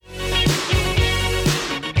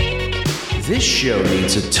This show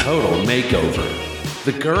needs a total makeover.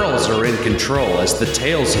 The girls are in control as the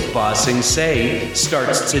Tales of Bossing Say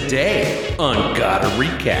starts today on Gotta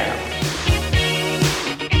Recap.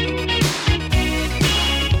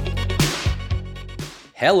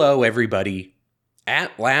 Hello, everybody.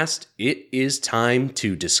 At last, it is time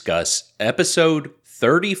to discuss episode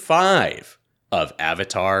 35 of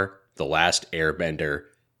Avatar: The Last Airbender.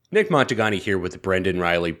 Nick Montagani here with Brendan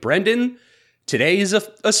Riley. Brendan, today is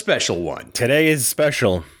a special one. Today is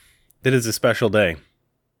special. It is a special day.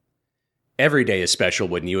 Every day is special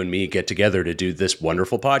when you and me get together to do this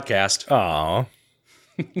wonderful podcast. Aww.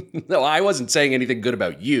 No, I wasn't saying anything good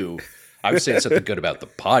about you. I was saying something good about the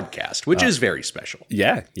podcast, which is very special.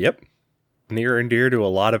 Yeah, yep. Near and dear to a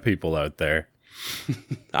lot of people out there.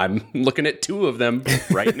 I'm looking at two of them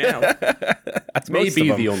right now. That's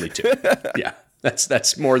maybe the only two. Yeah,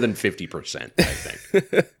 that's more than 50%, I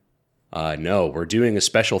think. No, we're doing a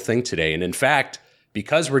special thing today. And in fact,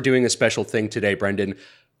 because we're doing a special thing today, Brendan,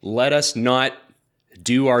 let us not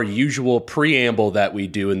do our usual preamble that we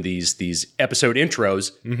do in these episode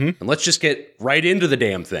intros. And let's just get right into the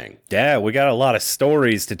damn thing. Yeah, we got a lot of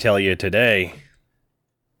stories to tell you today.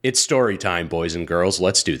 It's story time, boys and girls.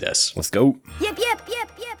 Let's do this. Let's go. Yep.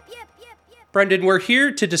 Brendan, we're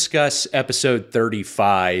here to discuss episode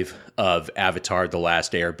 35 of Avatar: The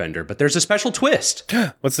Last Airbender, but there's a special twist.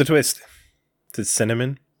 What's the twist? Is it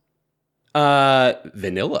cinnamon?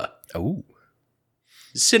 Vanilla. Oh.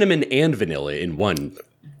 Cinnamon and vanilla in one.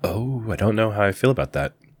 Oh, I don't know how I feel about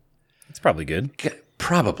that. It's probably good.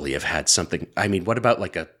 Probably have had something. I mean, what about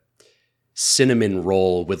like a cinnamon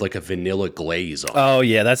roll with like a vanilla glaze on it? Oh,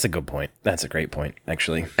 yeah, that's a good point. That's a great point,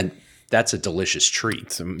 actually. And that's a delicious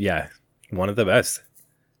treat. Yeah, one of the best.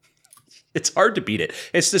 It's hard to beat it.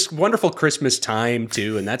 It's this wonderful Christmas time,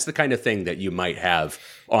 too, and that's the kind of thing that you might have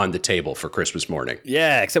on the table for Christmas morning.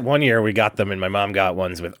 Yeah, except one year we got them, and my mom got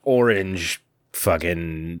ones with orange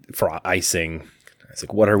fucking icing. I was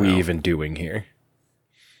like, what are we even doing here?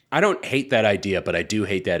 I don't hate that idea, but I do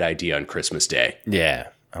hate that idea on Christmas Day. Yeah,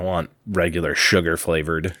 I want regular sugar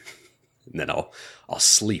flavored. And then I'll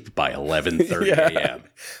sleep by 11:30 a.m.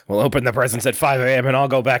 We'll open the presents at 5 a.m. and I'll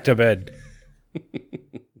go back to bed.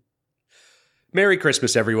 Merry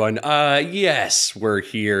Christmas, everyone. Yes, we're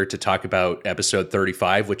here to talk about episode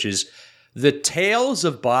 35, which is The Tales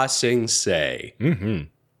of Bossing Say. Mm-hmm.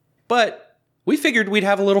 But we figured we'd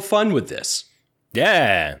have a little fun with this.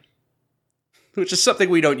 Yeah. Which is something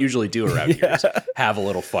we don't usually do around here, is have a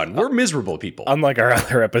little fun. We're miserable people. Unlike our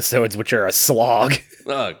other episodes, which are a slog.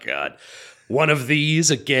 Oh, God. One of these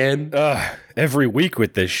again? Every week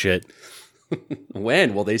with this shit.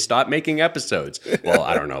 When will they stop making episodes? Well,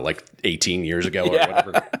 I don't know, like 18 years ago or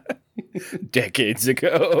whatever. Decades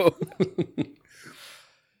ago.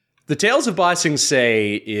 The Tales of Bossing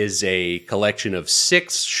Say is a collection of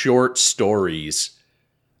 6 short stories,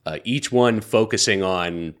 each one focusing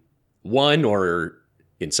on one or,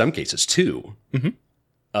 in some cases, 2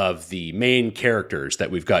 of the main characters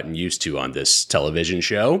that we've gotten used to on this television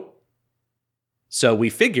show. So we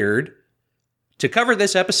figured, to cover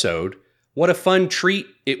this episode, what a fun treat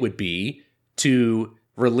it would be to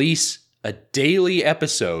release a daily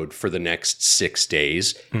episode for the next 6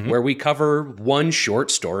 days where we cover one short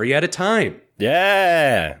story at a time.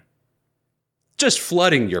 Yeah. Just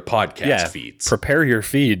flooding your podcast feeds. Prepare your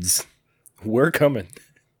feeds. We're coming.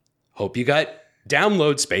 Hope you got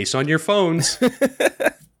download space on your phones.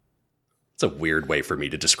 It's a weird way for me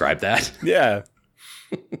to describe that. Yeah.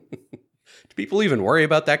 Do people even worry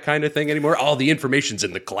about that kind of thing anymore? All the information's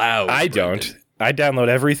in the cloud. I don't. I download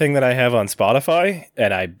everything that I have on Spotify,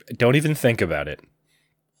 and I don't even think about it.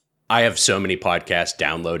 I have so many podcasts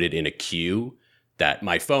downloaded in a queue that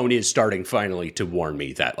my phone is starting finally to warn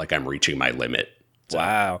me that like I'm reaching my limit. So,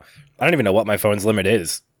 wow. I don't even know what my phone's limit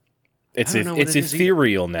is. It's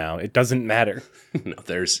ethereal now. It doesn't matter. No,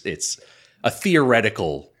 it's a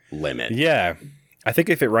theoretical limit. Yeah. I think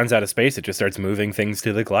if it runs out of space, it just starts moving things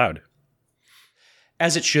to the cloud.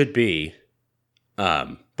 As it should be.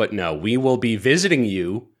 But no, we will be visiting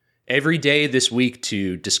you every day this week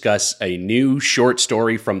to discuss a new short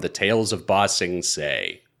story from the Tales of Bossing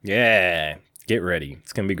Say. Yeah, get ready.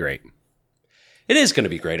 It's going to be great. It is going to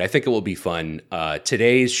be great. I think it will be fun.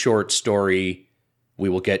 Today's short story we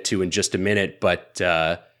will get to in just a minute, but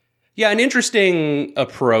an interesting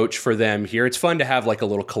approach for them here. It's fun to have like a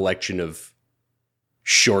little collection of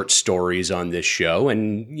short stories on this show,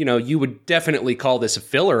 and you would definitely call this a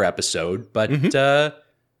filler episode, but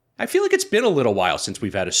I feel like it's been a little while since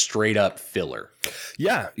we've had a straight up filler.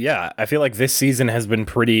 Yeah. I feel like this season has been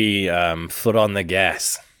pretty foot on the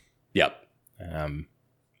gas. Yep. And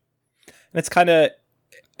it's kind of,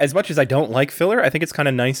 as much as I don't like filler, I think it's kind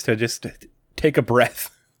of nice to just take a breath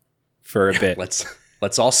for a bit.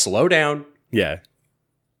 Let's all slow down. Yeah.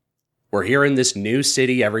 We're here in this new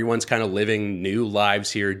city. Everyone's kind of living new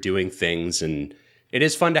lives here, doing things. And it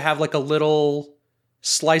is fun to have like a little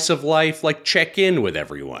slice of life, like check in with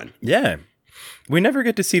everyone. Yeah. We never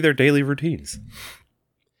get to see their daily routines.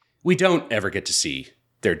 We don't ever get to see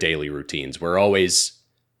their daily routines. We're always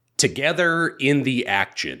together in the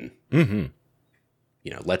action. Mm-hmm.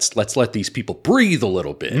 You know, let's let these people breathe a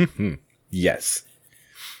little bit. Mm-hmm. Yes.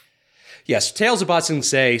 Yes, Tales of Ba Sing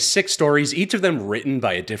Se, 6 stories, each of them written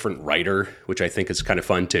by a different writer, which I think is kind of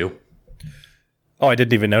fun too. Oh, I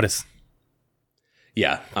didn't even notice.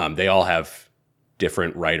 Yeah, they all have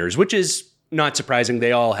different writers, which is not surprising.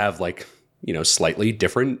 They all have like, you know, slightly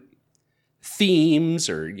different themes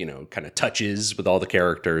or, you know, kind of touches with all the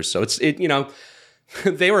characters. So you know,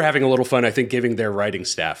 they were having a little fun, I think, giving their writing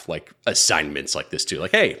staff like assignments like this too.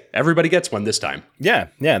 Like, hey, everybody gets one this time. Yeah,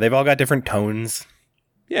 they've all got different tones.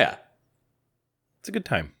 Yeah. It's a good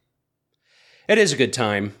time. It is a good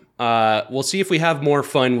time. We'll see if we have more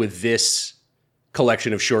fun with this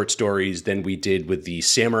collection of short stories than we did with the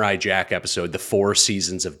Samurai Jack episode, The 4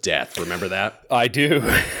 Seasons of Death. Remember that? I do.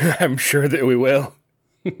 I'm sure that we will.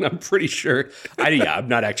 I'm pretty sure. I'm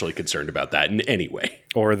not actually concerned about that in any way.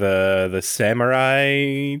 Or the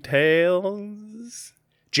Samurai Tales?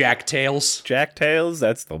 Jack Tales. Jack Tales,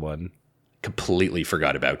 that's the one. Completely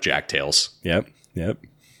forgot about Jack Tales. Yep.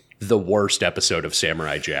 The worst episode of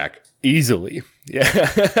Samurai Jack. Easily.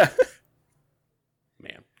 Yeah.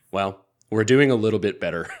 Man. Well, we're doing a little bit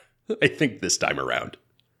better, I think, this time around.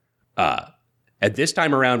 At this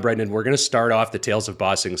time around, Brendan, we're going to start off the Tales of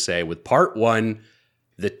Ba Sing Se with part 1,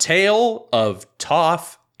 The Tale of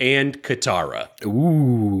Toph and Katara.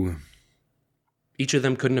 Ooh. Each of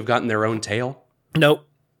them couldn't have gotten their own tale? Nope.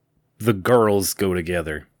 The girls go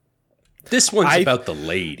together. This one's about the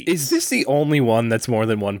ladies. Is this the only one that's more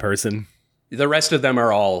than one person? The rest of them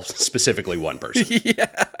are all specifically one person.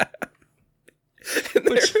 Yeah.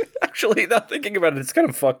 Actually, not thinking about it, it's kind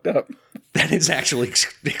of fucked up. That is actually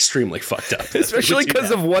extremely fucked up. Especially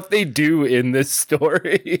because of what they do in this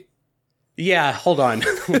story. Yeah, hold on.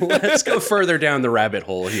 Let's go further down the rabbit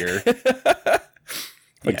hole here.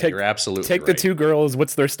 You're absolutely Take right. the 2 girls,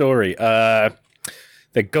 what's their story?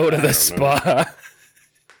 They go to the spa.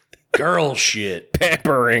 Girl shit.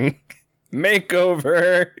 Pampering.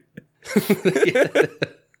 Makeover.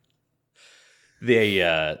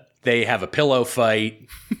 They have a pillow fight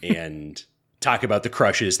and talk about the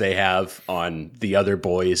crushes they have on the other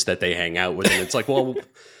boys that they hang out with. And it's like, well,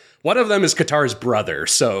 one of them is Katara's brother,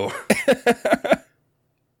 so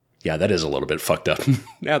yeah, that is a little bit fucked up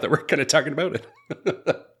now that we're kind of talking about it.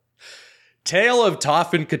 Tale of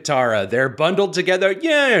Toph and Katara. They're bundled together.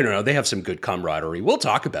 Yeah, no, they have some good camaraderie. We'll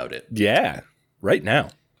talk about it. Yeah, right now.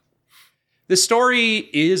 The story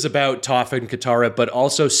is about Toph and Katara, but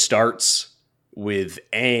also starts with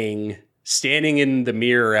Aang standing in the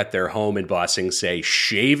mirror at their home in Ba Sing Se,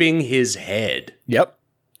 shaving his head. Yep.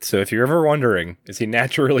 So if you're ever wondering, is he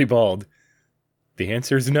naturally bald? The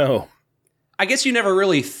answer is no. I guess you never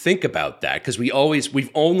really think about that because we've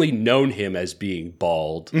only known him as being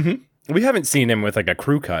bald. Mm-hmm. We haven't seen him with like a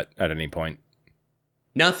crew cut at any point.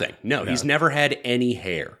 Nothing. No, he's never had any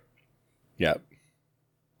hair. Yep.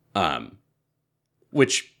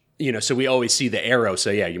 Which, you know, so we always see the arrow. So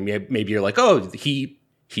yeah, maybe you're like, oh, he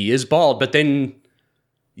is bald. But then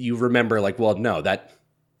you remember like, well, no, that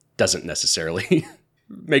doesn't necessarily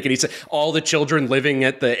make any sense. All the children living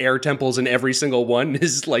at the air temples and every single one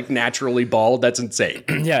is like naturally bald. That's insane.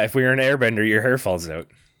 Yeah, if we were an airbender, your hair falls out.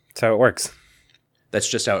 That's how it works. That's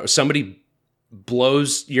just how somebody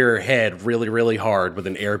blows your head really, really hard with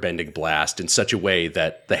an airbending blast in such a way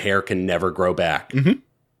that the hair can never grow back. Mm-hmm.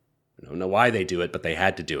 I don't know why they do it, but they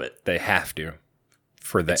had to do it. They have to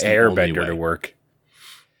for the airbender to work.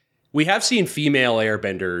 We have seen female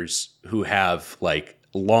airbenders who have like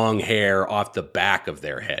long hair off the back of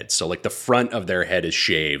their head. So like the front of their head is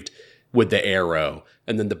shaved with the arrow,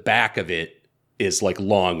 and then the back of it is like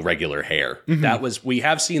long regular hair. Mm-hmm. We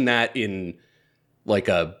have seen that in like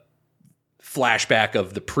a flashback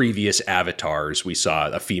of the previous avatars. We saw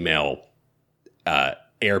a female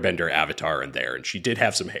airbender avatar in there, and she did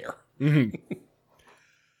have some hair. Mm-hmm.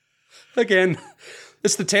 Again,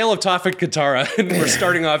 it's the tale of Toph and Katara, and we're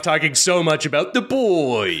starting off talking so much about the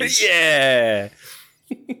boys. Yeah.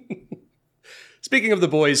 Speaking of the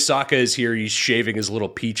boys, Sokka is here. He's shaving his little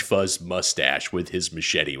peach fuzz mustache with his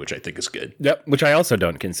machete, which I think is good. Yep, which I also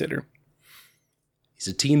don't consider. He's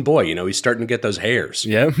a teen boy, you know, he's starting to get those hairs.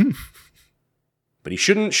 Yeah. But he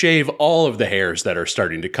shouldn't shave all of the hairs that are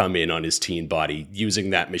starting to come in on his teen body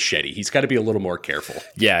using that machete. He's got to be a little more careful.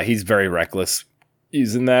 Yeah, he's very reckless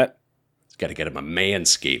using that. He's got to get him a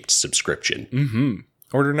Manscaped subscription. Mm-hmm.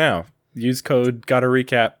 Order now. Use code Gotta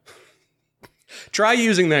Recap. Try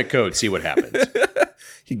using that code. See what happens.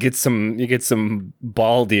 You get some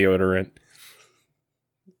ball deodorant.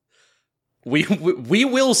 We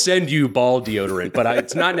will send you ball deodorant, but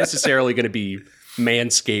it's not necessarily going to be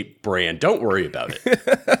Manscaped brand. Don't worry about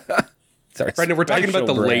it. Brendan, we're talking about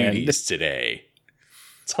the ladies today.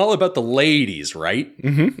 It's all about the ladies, right?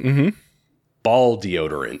 Mm-hmm, mm-hmm. Ball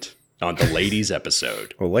deodorant on the ladies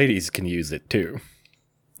episode. Well, ladies can use it too,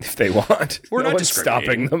 if they want. We're not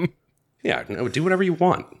stopping them. Yeah, no, do whatever you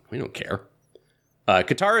want. We don't care.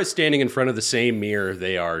 Katara is standing in front of the same mirror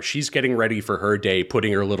they are. She's getting ready for her day,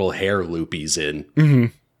 putting her little hair loopies in. Mm-hmm.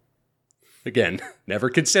 Again, never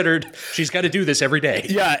considered. She's got to do this every day.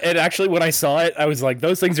 Yeah, and actually when I saw it, I was like,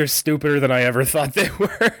 those things are stupider than I ever thought they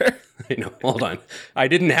were. I know, hold on. I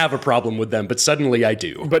didn't have a problem with them, but suddenly I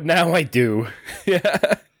do. But now I do.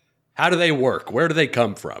 Yeah. How do they work? Where do they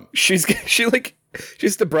come from? She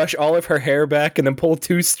has to brush all of her hair back and then pull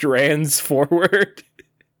 2 strands forward.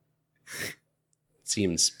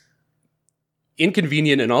 Seems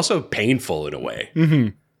inconvenient and also painful in a way.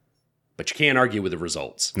 Mm-hmm. But you can't argue with the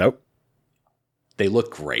results. Nope. They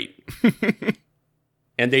look great.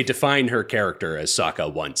 And they define her character, as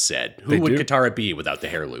Sokka once said. Who would Katara be without the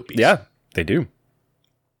hair loopies? Yeah, they do.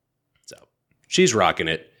 So, she's rocking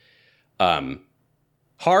it.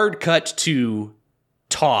 Hard cut to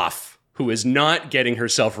Toph, who is not getting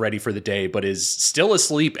herself ready for the day, but is still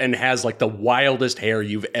asleep and has like the wildest hair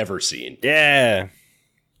you've ever seen. Yeah.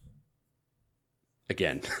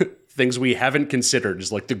 Again, things we haven't considered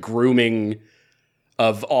is like the grooming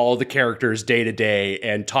of all the characters day to day,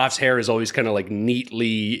 and Toph's hair is always kind of like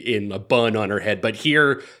neatly in a bun on her head, but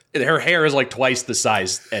here her hair is like twice the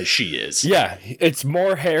size as she is. Yeah, it's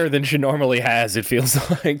more hair than she normally has, it feels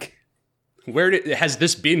like. Has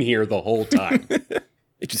this been here the whole time?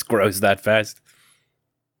 It just grows that fast.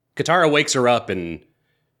 Katara wakes her up and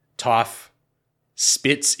Toph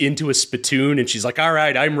spits into a spittoon and she's like, all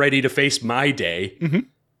right, I'm ready to face my day. Mm-hmm.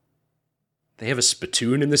 They have a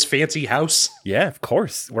spittoon in this fancy house? Yeah, of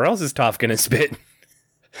course. Where else is Toph gonna spit?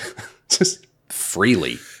 Just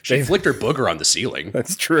freely. She flicked her booger on the ceiling.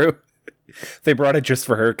 That's true. They brought it just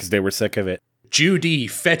for her because they were sick of it. Judy,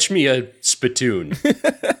 fetch me a spittoon.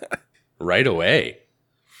 Right away.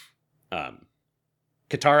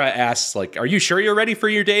 Katara asks, like, are you sure you're ready for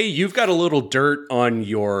your day? You've got a little dirt on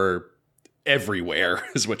your everywhere,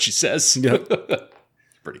 is what she says. Yep.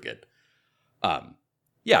 Pretty good.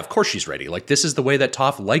 Yeah, of course she's ready. Like, this is the way that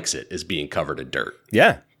Toph likes it, is being covered in dirt.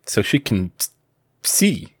 Yeah, so she can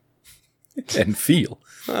see and feel.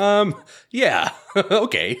 Yeah,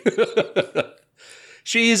 okay.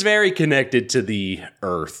 She's very connected to the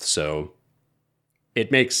earth, so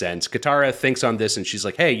it makes sense. Katara thinks on this and she's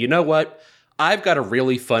like, hey, you know what? I've got a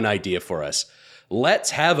really fun idea for us.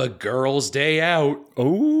 Let's have a girl's day out.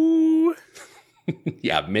 Oh.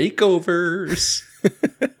 Yeah, makeovers.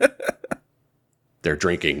 They're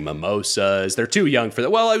drinking mimosas. They're too young for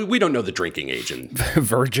that. Well, we don't know the drinking age.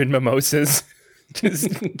 Virgin mimosas.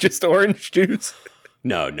 just orange juice.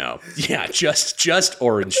 No. Yeah, just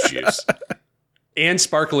orange juice. And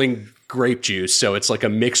sparkling grape juice, so it's like a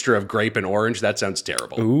mixture of grape and orange. That sounds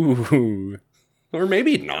terrible. Ooh. Or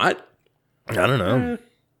maybe not. I don't know.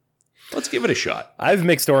 Let's give it a shot. I've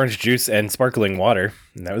mixed orange juice and sparkling water,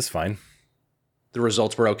 and that was fine. The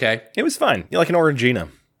results were okay? It was fine. You like an Orangina.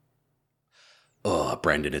 Oh,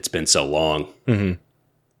 Brendan, it's been so long. Mm-hmm.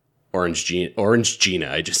 Orange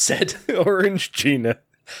Gina, I just said. Orange Gina.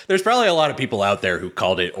 There's probably a lot of people out there who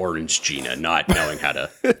called it Orange Gina, not knowing how to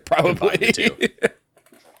probably combine the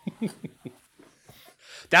two.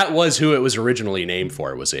 That was who it was originally named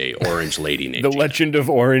for. It was a orange lady named The Gina. Legend of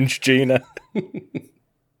Orange Gina.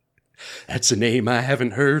 That's a name I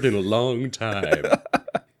haven't heard in a long time.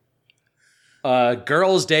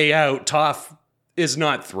 Girls' Day Out, Toph is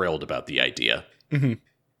not thrilled about the idea. Mm-hmm.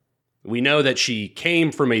 We know that she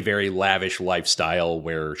came from a very lavish lifestyle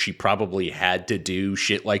where she probably had to do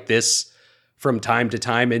shit like this from time to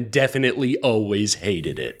time and definitely always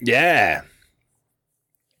hated it. Yeah.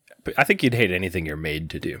 But I think you'd hate anything you're made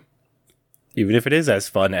to do. Even if it is as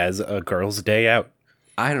fun as a girl's day out.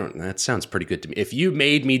 That sounds pretty good to me. If you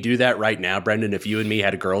made me do that right now, Brendan, if you and me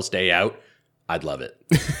had a girl's day out, I'd love it.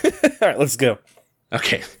 All right, let's go.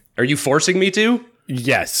 Okay. Are you forcing me to?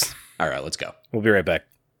 Yes. All right, let's go. We'll be right back.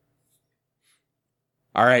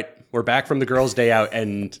 All right, we're back from the girls' day out,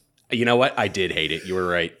 and you know what? I did hate it. You were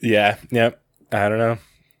right. Yeah. I don't know.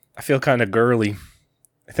 I feel kind of girly.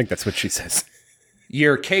 I think that's what she says.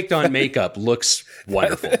 Your caked on makeup looks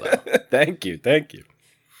wonderful, though. Thank you.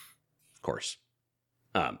 Of course.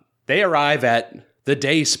 They arrive at the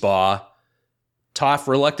day spa. Toph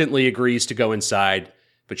reluctantly agrees to go inside,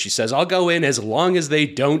 but she says, I'll go in as long as they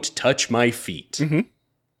don't touch my feet. Mm-hmm.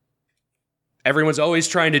 Everyone's always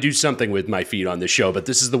trying to do something with my feet on the show, but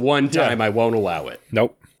this is the one time I won't allow it.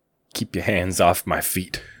 Nope. Keep your hands off my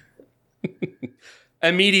feet.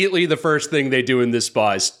 Immediately, the first thing they do in this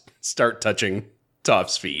spa is start touching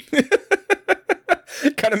Toph's feet.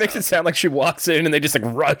 Kind of makes it sound like she walks in and they just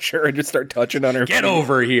like rush her and just start touching on her feet. Get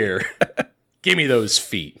over here. Give me those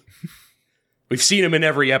feet. We've seen them in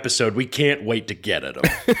every episode. We can't wait to get at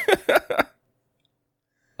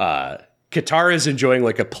them. Katara's enjoying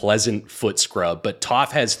like a pleasant foot scrub, but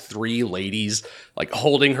Toph has 3 ladies like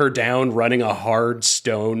holding her down, running a hard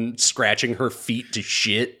stone, scratching her feet to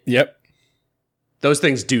shit. Yep. Those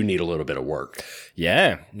things do need a little bit of work.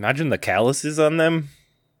 Yeah. Imagine the calluses on them.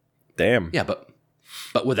 Damn. Yeah,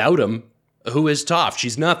 but without them, who is Toph?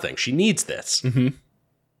 She's nothing. She needs this. Mm-hmm.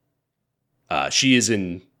 She is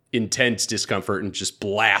in intense discomfort and just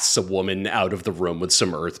blasts a woman out of the room with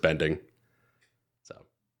some earthbending. So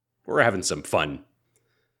we're having some fun.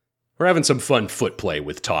 We're having some fun foot play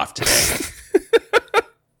with Toph today.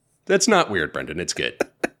 That's not weird, Brendan. It's good.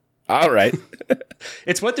 All right.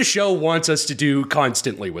 It's what the show wants us to do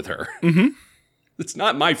constantly with her. Mm-hmm. It's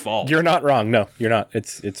not my fault. You're not wrong. No, you're not.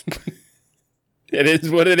 It's it is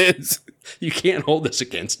what it is. You can't hold this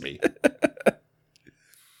against me.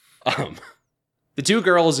 The 2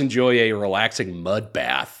 girls enjoy a relaxing mud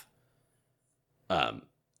bath.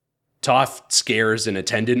 Toph scares an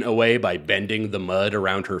attendant away by bending the mud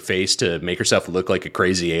around her face to make herself look like a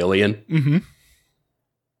crazy alien. Mm-hmm.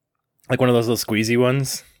 Like one of those little squeezy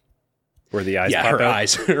ones where the eyes pop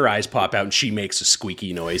out. Her eyes pop out and she makes a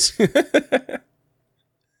squeaky noise.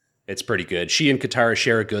 It's pretty good. She and Katara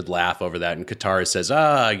share a good laugh over that, and Katara says,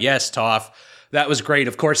 yes, Toph, that was great.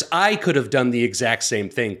 Of course, I could have done the exact same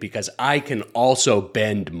thing because I can also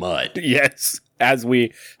bend mud. Yes, as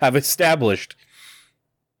we have established.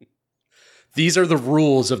 These are the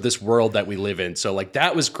rules of this world that we live in. So, like,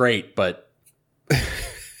 that was great, but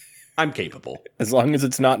I'm capable. As long as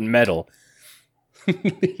it's not metal.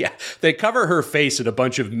 Yeah, they cover her face in a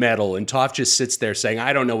bunch of metal, and Toph just sits there saying,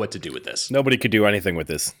 I don't know what to do with this. Nobody could do anything with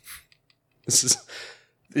this.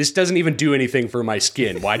 This doesn't even do anything for my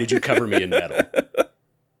skin. Why did you cover me in metal?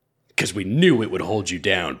 Because we knew it would hold you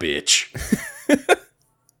down, bitch.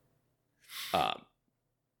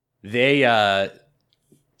 They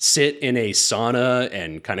sit in a sauna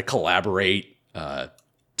and kind of collaborate.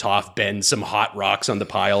 Toph bends some hot rocks on the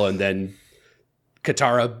pile, and then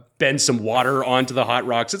Katara bends some water onto the hot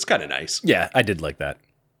rocks. It's kind of nice. Yeah, I did like that.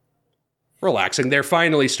 Relaxing. They're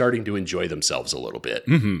finally starting to enjoy themselves a little bit.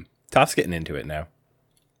 Mm-hmm. Toph's getting into it now.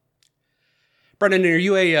 Brendan, are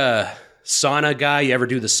you a sauna guy? You ever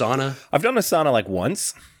do the sauna? I've done a sauna like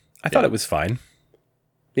once. I thought it was fine.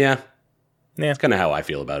 Yeah. Yeah. That's kind of how I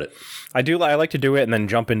feel about it. I like to do it and then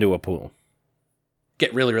jump into a pool.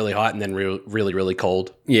 Get really, really hot and then really, really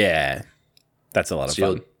cold. Yeah. That's a lot of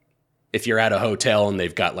fun. If you're at a hotel and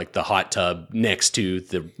they've got like the hot tub next to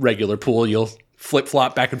the regular pool, you'll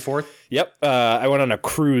flip-flop back and forth. Yep. I went on a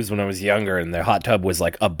cruise when I was younger and the hot tub was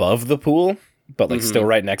like above the pool, but like still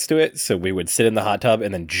right next to it. So we would sit in the hot tub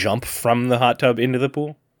and then jump from the hot tub into the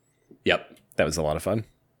pool. Yep. That was a lot of fun.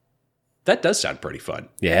 That does sound pretty fun.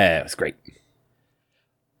 Yeah, it was great.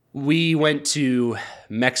 We went to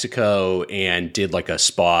Mexico and did like a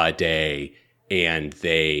spa day, and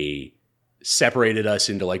they separated us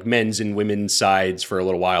into like men's and women's sides for a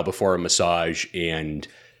little while before a massage, and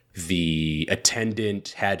the attendant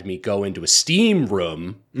had me go into a steam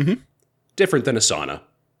room, different than a sauna.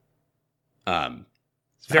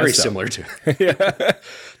 Very similar to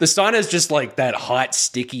the sauna is just like that hot,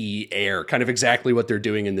 sticky air, kind of exactly what they're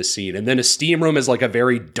doing in the scene. And then a steam room is like a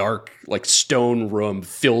very dark, like stone room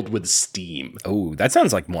filled with steam. Oh, that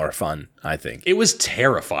sounds like more fun, I think. It was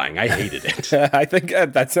terrifying. I hated it. I think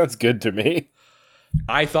that sounds good to me.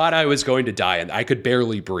 I thought I was going to die, and I could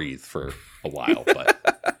barely breathe for a while,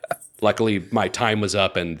 but luckily my time was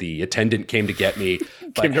up and the attendant came to get me.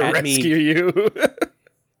 Came to rescue you.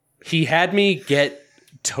 He had me get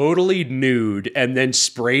totally nude and then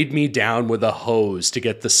sprayed me down with a hose to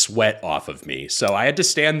get the sweat off of me. So I had to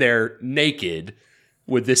stand there naked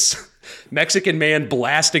with this Mexican man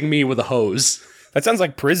blasting me with a hose. That sounds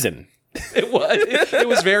like prison. It was. It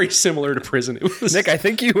was very similar to prison. It was, Nick, I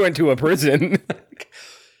think you went to a prison.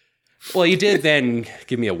 Well, he did then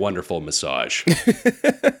give me a wonderful massage.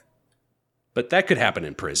 But that could happen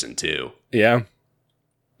in prison too. Yeah.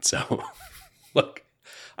 So, look,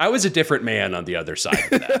 I was a different man on the other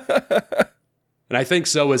side of that. And I think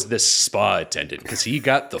so was this spa attendant, because he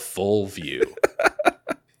got the full view.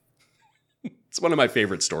 It's one of my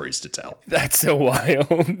favorite stories to tell. That's so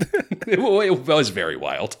wild. It was very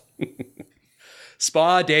wild.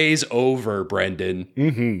 Spa day's over, Brendan.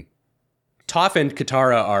 Mm-hmm. Toph and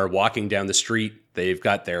Katara are walking down the street. They've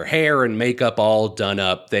got their hair and makeup all done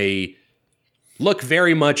up. They look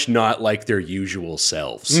very much not like their usual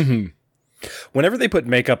selves. Mm-hmm. Whenever they put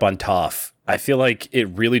makeup on Toph, I feel like it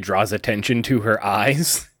really draws attention to her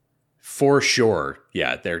eyes. For sure.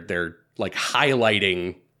 Yeah, they're like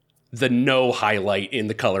highlighting the no highlight in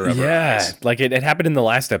the color of her eyes. Like it happened in the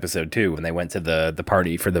last episode too, when they went to the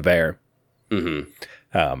party for the bear.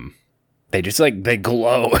 Mm-hmm. They just they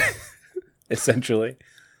glow, essentially.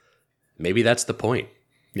 Maybe that's the point.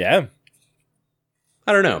 Yeah.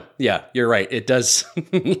 I don't know. Yeah, you're right. It does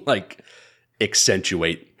like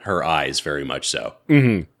accentuate her eyes very much so.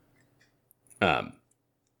 Mm-hmm.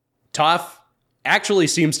 Toph actually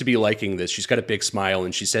seems to be liking this. She's got a big smile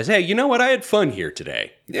and she says, "Hey, you know what? I had fun here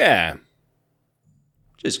today." Yeah.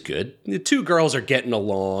 Just good. The two girls are getting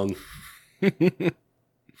along.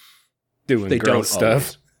 Doing girl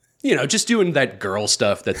stuff. Always, just doing that girl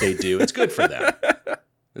stuff that they do. It's good for them.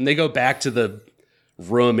 And they go back to the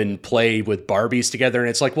room and play with Barbies together. And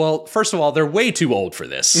it's like, well, first of all, they're way too old for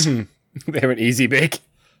this. Mm-hmm. They have an easy bake.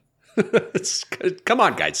 Come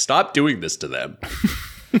on, guys. Stop doing this to them.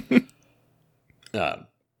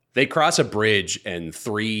 They cross a bridge and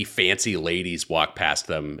three fancy ladies walk past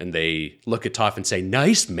them. And they look at Toph and say,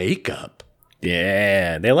 "Nice makeup."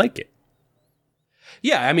 Yeah, they like it.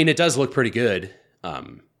 Yeah, I mean, it does look pretty good.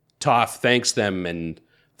 Toph thanks them, and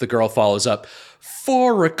the girl follows up,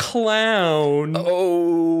 "For a clown."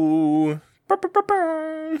 Oh.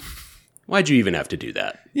 Why'd you even have to do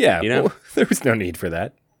that? Yeah, well, there was no need for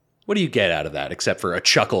that. What do you get out of that, except for a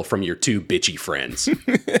chuckle from your two bitchy friends?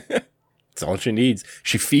 That's all she needs.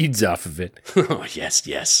 She feeds off of it. Oh, yes,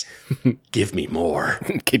 yes. Give me more.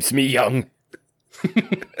 Keeps me young.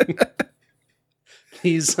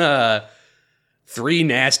 These three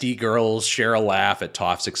nasty girls share a laugh at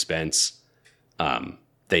Toph's expense.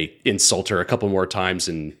 They insult her a couple more times,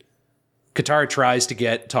 and Katara tries to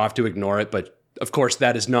get Toph to ignore it, but of course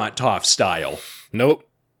that is not Toph's style. Nope.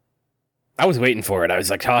 I was waiting for it. I was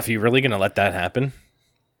like, Toph, you really going to let that happen?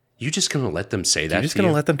 You just going to let them say that to you? You just going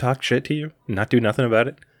to let them talk shit to you? And not do nothing about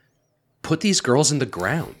it? Put these girls in the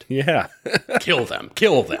ground. Yeah. Kill them.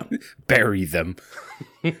 Kill them. Bury them.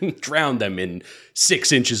 Drown them in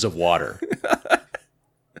 6 inches of water.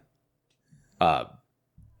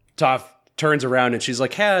 Toph turns around and she's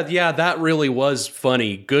like, "Hey, yeah, that really was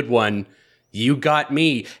funny. Good one. You got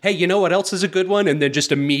me. Hey, you know what else is a good one?" And then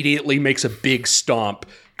just immediately makes a big stomp,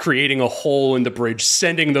 creating a hole in the bridge,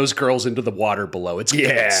 sending those girls into the water below. It's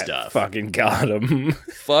good stuff. Fucking got them.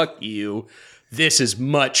 Fuck you. This is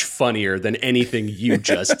much funnier than anything you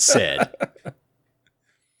just said.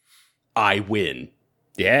 I win.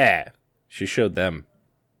 Yeah. She showed them.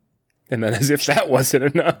 And then as if that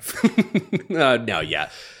wasn't enough. No, yeah.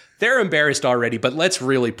 They're embarrassed already, but let's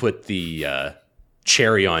really put the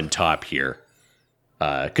cherry on top here.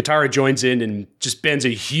 Katara joins in and just bends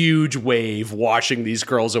a huge wave, washing these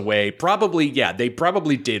girls away. They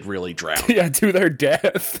probably did really drown. Yeah, to their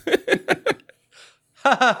death.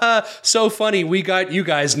 Ha ha ha, so funny, we got you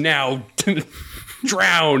guys now.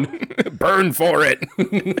 Drown. Burn for it.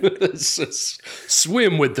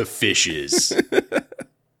 Swim with the fishes.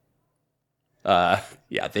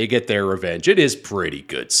 Yeah, they get their revenge. It is pretty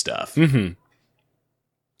good stuff. Mm-hmm.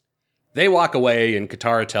 They walk away, and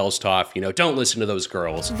Katara tells Toph, don't listen to those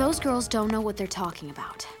girls. Those girls don't know what they're talking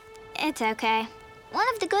about. It's okay. One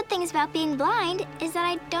of the good things about being blind is that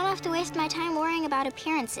I don't have to waste my time worrying about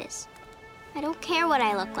appearances. I don't care what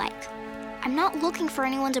I look like. I'm not looking for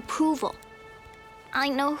anyone's approval. I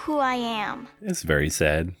know who I am. It's very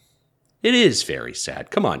sad. It is very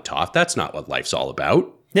sad. Come on, Toph. That's not what life's all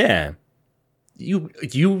about. Yeah.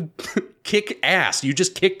 You kick ass. You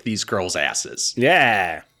just kicked these girls' asses.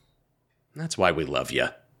 Yeah. That's why we love you.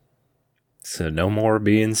 So no more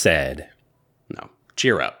being sad. No.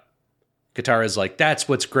 Cheer up. Katara's like, "That's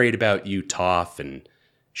what's great about you, Toph," and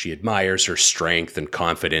she admires her strength and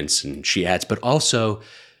confidence, and she adds, "But also,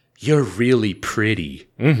 you're really pretty."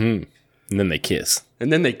 Mm-hmm. And then they kiss.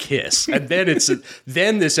 And then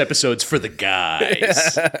then this episode's for the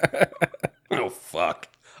guys. Oh, fuck.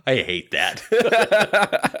 I hate that.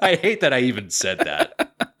 I hate that I even said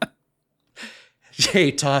that.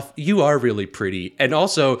 Hey, Toph, you are really pretty. And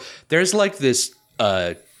also, there's like this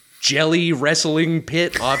jelly wrestling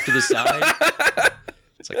pit off to the side.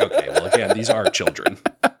 It's like, okay, well, again, these are children.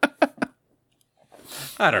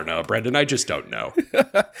 I don't know, Brendan. I just don't know.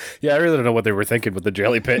 Yeah, I really don't know what they were thinking with the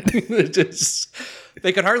jelly pit.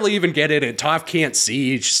 They could hardly even get it, and Toph can't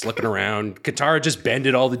see. She's slipping around. Katara just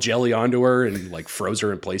bended all the jelly onto her and like froze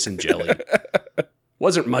her in place in jelly.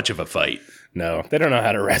 Wasn't much of a fight. No, they don't know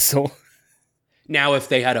how to wrestle. Now, if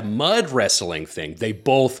they had a mud wrestling thing, they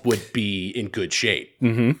both would be in good shape.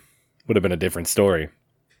 Mm-hmm. Would have been a different story.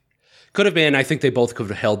 Could have been. I think they both could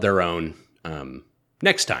have held their own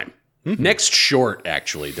next time. Mm-hmm. Next short,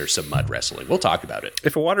 actually, there's some mud wrestling. We'll talk about it.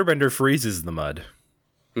 If a waterbender freezes the mud,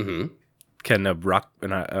 can an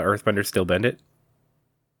earthbender still bend it?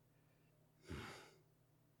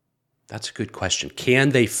 That's a good question. Can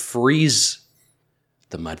they freeze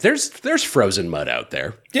the mud? There's frozen mud out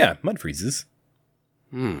there. Yeah, mud freezes.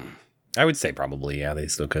 I would say probably, yeah, they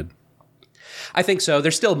still could. I think so.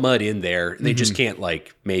 There's still mud in there. They just can't,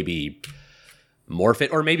 like, maybe morph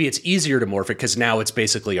it. Or maybe it's easier to morph it because now it's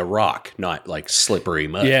basically a rock, not, like, slippery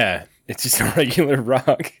mud. Yeah, it's just a regular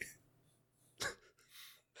rock.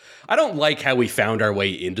 I don't like how we found our way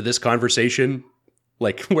into this conversation,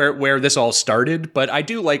 like, where this all started, but I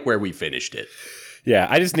do like where we finished it. Yeah,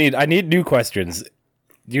 I need new questions.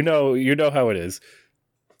 You know how it is.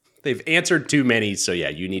 They've answered too many, so yeah,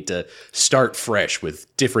 you need to start fresh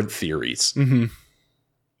with different theories. Mm-hmm.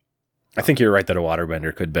 I think you're right that a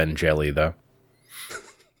waterbender could bend jelly, though.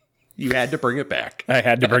 You had to bring it back. I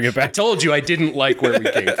had to bring it back. I told you I didn't like where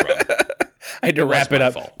we came from. I had to wrap it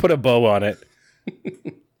up, put a bow on it.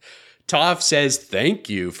 Toph says,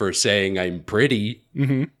 thank you for saying I'm pretty.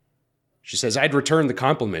 Mm-hmm. She says, I'd return the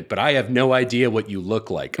compliment, but I have no idea what you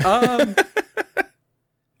look like.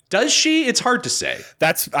 Does she? It's hard to say.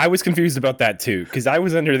 I was confused about that too, because I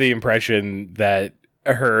was under the impression that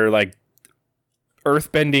her like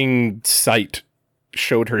earthbending sight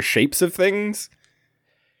showed her shapes of things.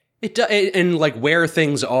 It does, and like where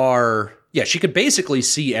things are. Yeah, she could basically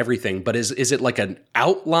see everything, but is it like an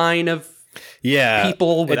outline of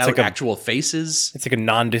people without like actual faces? It's like a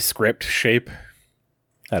nondescript shape.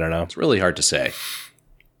 I don't know. It's really hard to say.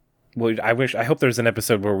 Well, I hope there's an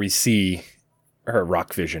episode where we see her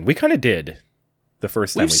rock vision. We kind of did the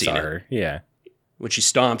first time we saw her. Yeah. When she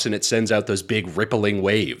stomps and it sends out those big rippling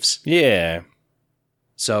waves. Yeah.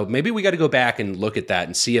 So maybe we got to go back and look at that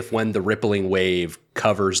and see if when the rippling wave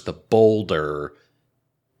covers the boulder,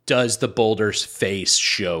 does the boulder's face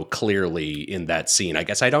show clearly in that scene? I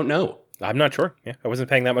guess I don't know. I'm not sure. Yeah, I wasn't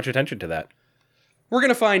paying that much attention to that. We're going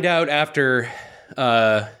to find out after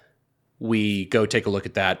we go take a look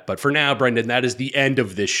at that. But for now, Brendan, that is the end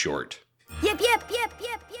of this short. Yep.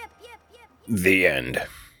 The end.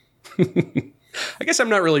 I guess I'm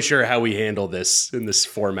not really sure how we handle this in this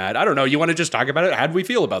format. I don't know. You want to just talk about it? How did we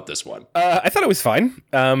feel about this one? I thought it was fine.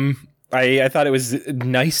 I thought it was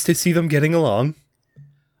nice to see them getting along.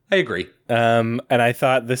 I agree. And I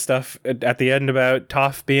thought the stuff at the end about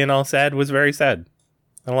Toph being all sad was very sad.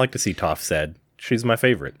 I don't like to see Toph sad. She's my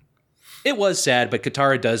favorite. It was sad, but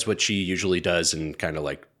Katara does what she usually does and kind of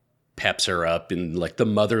like peps her up in like the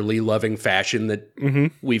motherly loving fashion that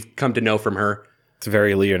we've come to know from her. It's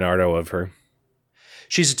very Leonardo of her.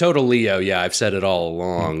 She's a total Leo. Yeah, I've said it all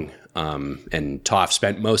along. And Toph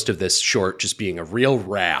spent most of this short just being a real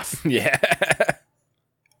Raph. Yeah.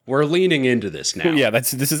 We're leaning into this now. Yeah,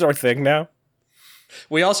 this is our thing now.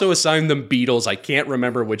 We also assigned them Beatles. I can't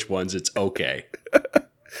remember which ones. It's okay.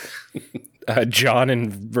 John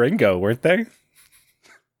and Ringo, weren't they?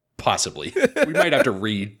 Possibly. We might have to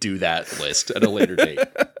redo that list at a later date.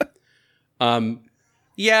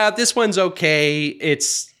 Yeah, this one's okay.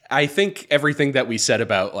 I think everything that we said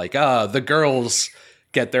about like, the girls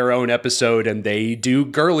get their own episode and they do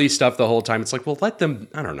girly stuff the whole time. It's like, well, let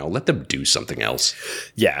them do something else.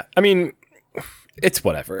 Yeah. I mean, it's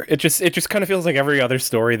whatever. It just kind of feels like every other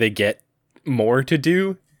story they get more to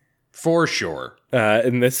do. For sure.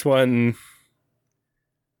 In this one,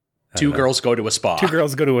 two girls go to a spa. Two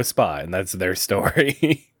girls go to a spa, and that's their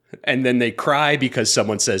story. And then they cry because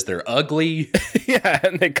someone says they're ugly. Yeah,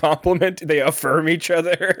 and they affirm each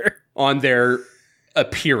other. On their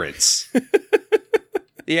appearance.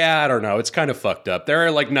 Yeah, I don't know. It's kind of fucked up. There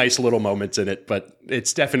are like nice little moments in it, but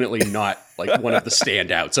it's definitely not like one of the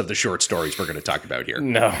standouts of the short stories we're going to talk about here.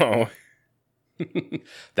 No.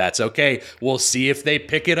 That's okay. We'll see if they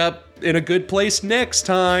pick it up in a good place next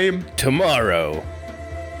time. Tomorrow.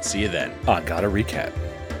 See you then. On Gotta Recap.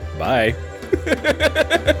 Bye.